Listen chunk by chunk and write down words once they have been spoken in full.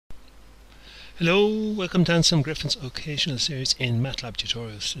Hello, welcome to Anselm Griffin's occasional series in Matlab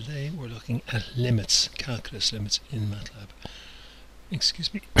tutorials. Today we're looking at limits, calculus limits in Matlab.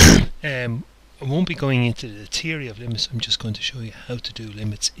 Excuse me. I won't be going into the theory of limits, I'm just going to show you how to do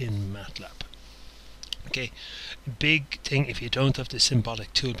limits in Matlab. Okay, big thing, if you don't have the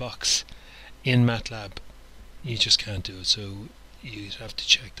symbolic toolbox in Matlab, you just can't do it, so you'd have to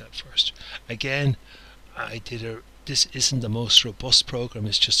check that first. Again, this isn't the most robust program,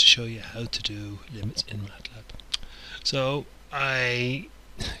 it's just to show you how to do limits in Matlab. So I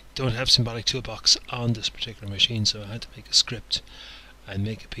don't have symbolic toolbox on this particular machine, so I had to make a script and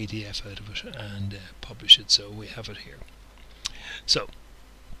make a PDF out of it and publish it, so we have it here. So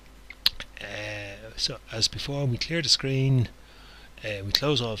as before, we clear the screen, we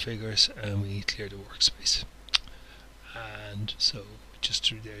close all figures, and we clear the workspace. And so just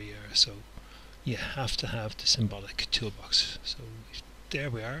through there you are. So you have to have the symbolic toolbox. So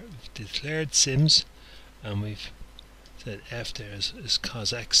there we are, we've declared sims, and we've said f there is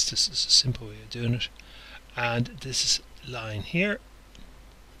cos x. This is a simple way of doing it, and this is line here.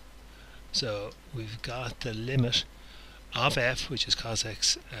 So we've got the limit of f, which is cos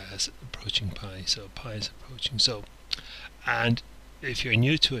x, as approaching pi, so pi is approaching. So, and if you're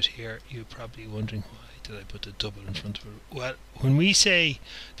new to it here, you're probably wondering why did I put the double in front of it. Well, when we say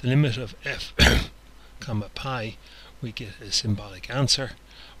the limit of f comma pi, we get a symbolic answer,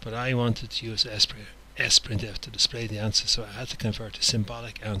 but I wanted to use sprintf to display the answer, so I had to convert a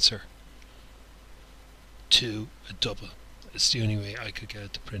symbolic answer to a double. It's the only way I could get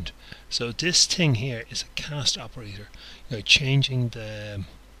it to print. So this thing here is a cast operator. You're changing the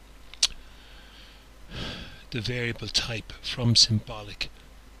variable type from symbolic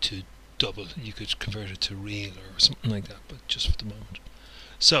to double. You could convert it to real or something like that, but just for the moment.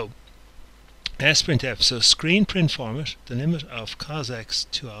 So sprintf, so screen print format, the limit of cos x,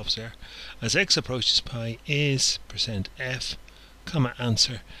 two obs there, as x approaches pi is %f, comma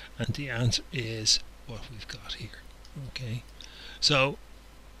answer, and the answer is what we've got here. Okay, so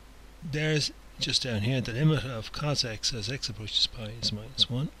there's just down here the limit of cos x as x approaches pi is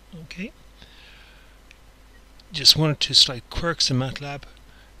 -1. Okay, just one or two slight quirks in Matlab.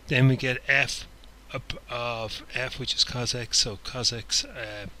 Then we get f of f, which is cos x, so cos x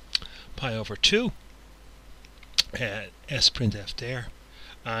pi over 2, sprintf there.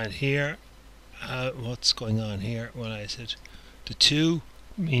 And here, what's going on here? Well, I said the 2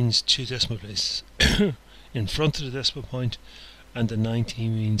 means 2 decimal places in front of the decimal point, and the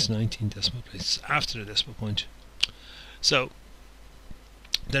 19 means 19 decimal places after the decimal point. So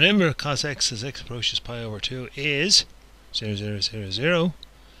the limit of cos x as x approaches pi over 2 is 0, 0, 0, 0.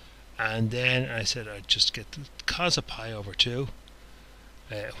 And then I said I'd just get the cos of pi over 2,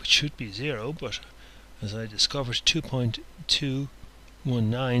 which should be 0, but as I discovered,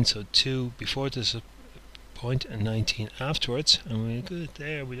 2.219, so 2 before this point and 19 afterwards, and we go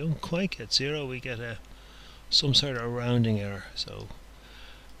there, we don't quite get 0, we get some sort of rounding error. So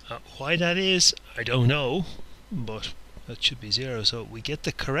why that is, I don't know, but that should be 0. So we get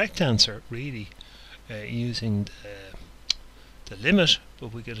the correct answer really using the limit,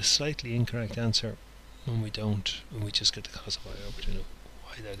 but we get a slightly incorrect answer when we just get the cos of pi over 2.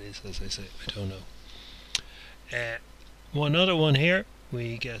 Why that is, as I say, I don't know. One other one here,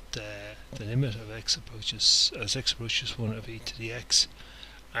 we get the limit of x approaches as x approaches 1 of e to the x,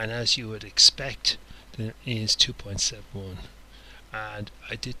 and as you would expect, then is 2.71. And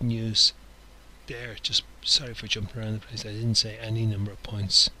I didn't use there, just sorry for jumping around the place, I didn't say any number of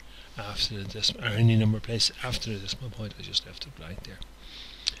points after the decimal, or any number of places after the decimal point, I just left it blank there.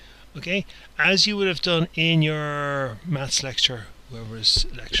 Okay, as you would have done in your maths lecture, whoever is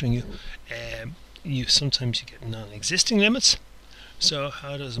lecturing you, sometimes you get non-existing limits. So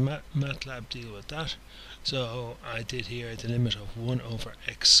how does Matlab deal with that? So I did here the limit of 1 over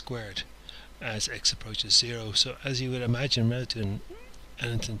x squared as x approaches 0. So as you would imagine, without doing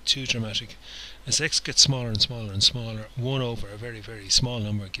anything too dramatic, as x gets smaller and smaller and smaller, 1 over a very, very small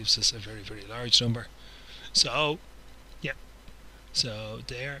number gives us a very, very large number. So yeah, so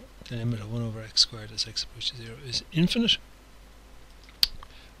there the limit of 1 over x squared as x approaches 0 is infinite.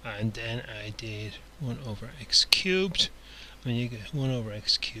 And then I did 1 over x cubed. When you get 1 over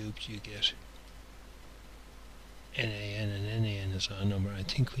x cubed, you get nan, and nan is our number. I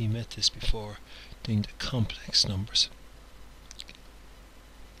think we met this before doing the complex numbers.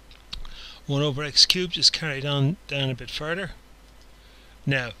 1 over x cubed is carried on down a bit further.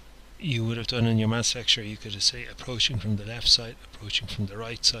 Now, you would have done in your maths lecture, you could say approaching from the left side, approaching from the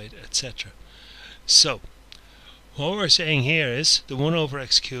right side, etc. So what we're saying here is the 1 over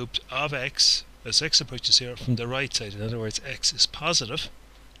x cubed of x as x approaches 0 from the right side. In other words, x is positive,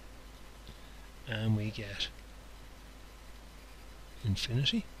 and we get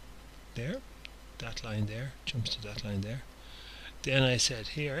infinity there. That line there jumps to that line there. Then I said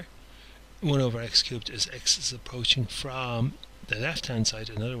here 1 over x cubed as x is approaching from the left hand side,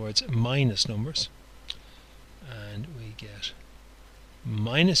 in other words minus numbers, and we get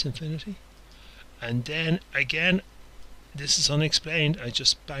minus infinity. And then again, this is unexplained, I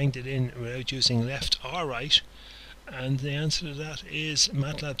just banged it in without using left or right, and the answer to that is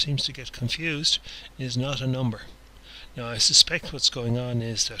Matlab seems to get confused, is not a number. Now I suspect what's going on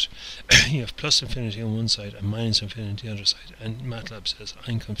is that you have plus infinity on one side and minus infinity on the other side, and Matlab says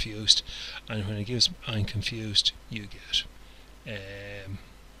I'm confused, and when it gives I'm confused you get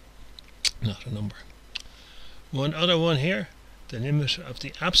not a number. One other one here, the limit of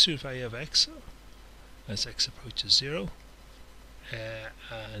the absolute value of x as x approaches 0,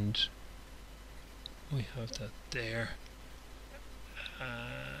 and we have that there,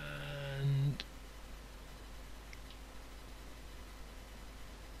 and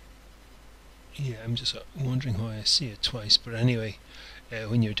yeah, I'm just wondering why I see it twice, but anyway,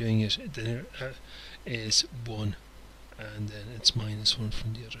 when you're doing it, there is 1, and then it's minus 1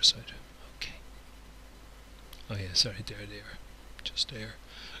 from the other side. Okay. Oh yeah, sorry, there they are, just there.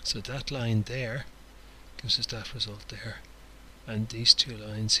 So that line there gives us that result there, and these two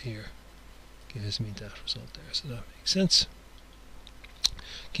lines here gives me that result there, so that makes sense.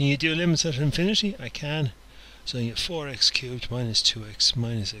 Can you do limits at infinity? I can. So you have 4x cubed minus 2x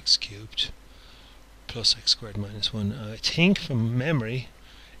minus x cubed plus x squared minus 1. I think from memory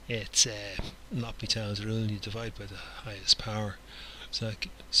it's L'Hopital's rule, you divide by the highest power, so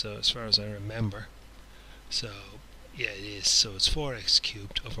as far as I remember. So yeah, it is. So it's 4x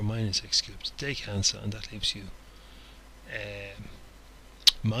cubed over minus x cubed. They cancel, and that leaves you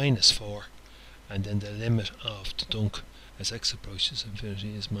minus 4, and then the limit of the dunk as x approaches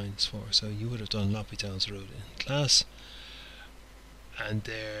infinity is minus 4. So you would have done L'Hopital's rule in class, and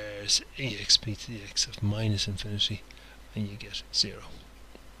there's exp to the x of minus infinity, and you get 0.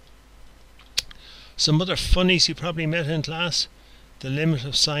 Some other funnies you probably met in class: the limit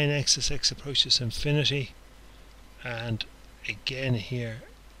of sine x as x approaches infinity, and again here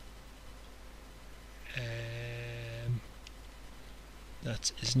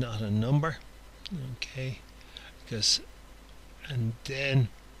that is not a number, okay, because, and then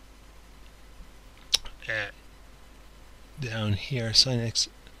down here sine x,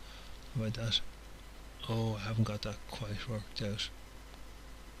 how about that? Oh, I haven't got that quite worked out.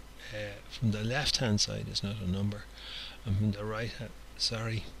 From the left hand side is not a number, and from the right hand,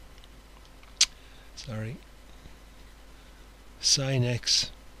 sorry, sine x,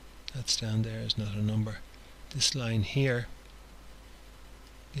 that's down there, is not a number. This line here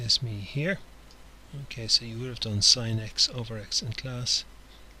gives me here. Okay, so you would have done sine x over x in class,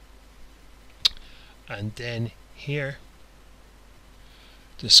 and then here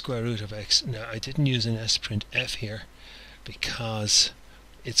the square root of x. Now I didn't use an s print f here because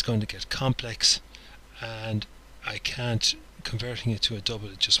it's going to get complex, and I can't, converting it to a double,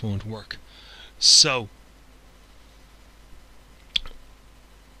 it just won't work. So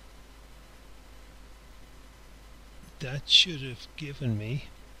that should have given me,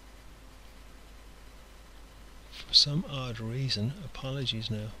 for some odd reason,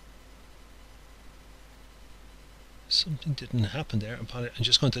 apologies now, something didn't happen there. I'm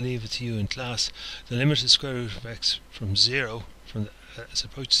just going to leave it to you in class. The limit of the square root of x from 0, from the, as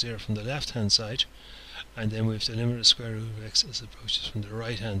approaches 0 from the left hand side, and then we have the limit of the square root of x as approaches from the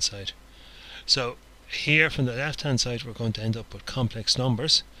right hand side. So here from the left hand side we're going to end up with complex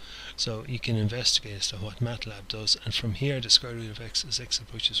numbers, so you can investigate as to what Matlab does, and from here the square root of x as x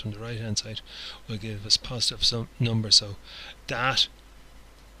approaches from the right hand side will give us positive some number, so that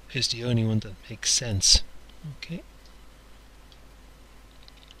is the only one that makes sense. Okay.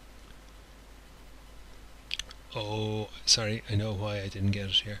 Oh, sorry, I know why I didn't get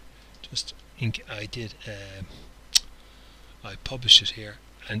it here. Just I did, I published it here,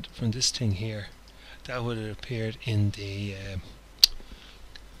 and from this thing here, that would have appeared in the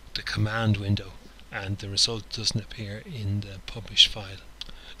command window, and the result doesn't appear in the published file.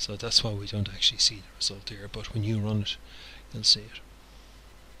 So that's why we don't actually see the result here, but when you run it, you'll see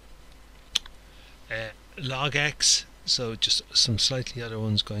it. Log x, so just some slightly other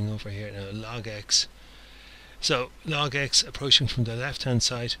ones going over here now. Log x. So log x approaching from the left hand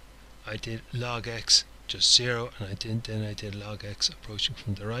side, I did log x just 0, and then I did log x approaching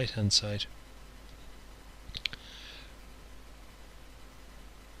from the right hand side.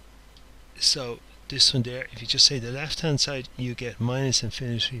 So this one there, if you just say the left hand side, you get minus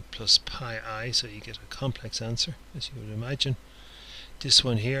infinity plus pi I, so you get a complex answer, as you would imagine. this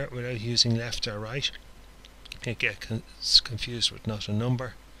one here without using left or right. It gets confused with not a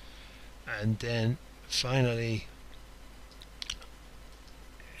number. And then finally,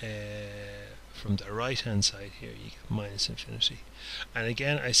 from the right hand side here, you get minus infinity. And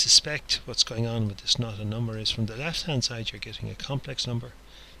again, I suspect what's going on with this not a number is from the left hand side you're getting a complex number.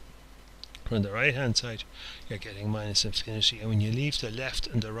 From the right hand side you're getting minus infinity, and when you leave the left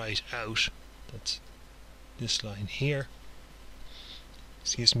and the right out, that's this line here,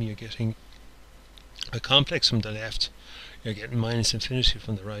 excuse me, you're getting a complex from the left, you're getting minus infinity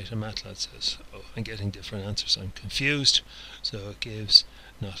from the right, and Matlab says, oh, I'm getting different answers, I'm confused, so it gives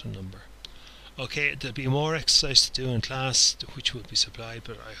not a number. Okay, there'll be more exercise to do in class which will be supplied,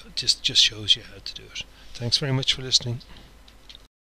 but I just shows you how to do it. Thanks very much for listening.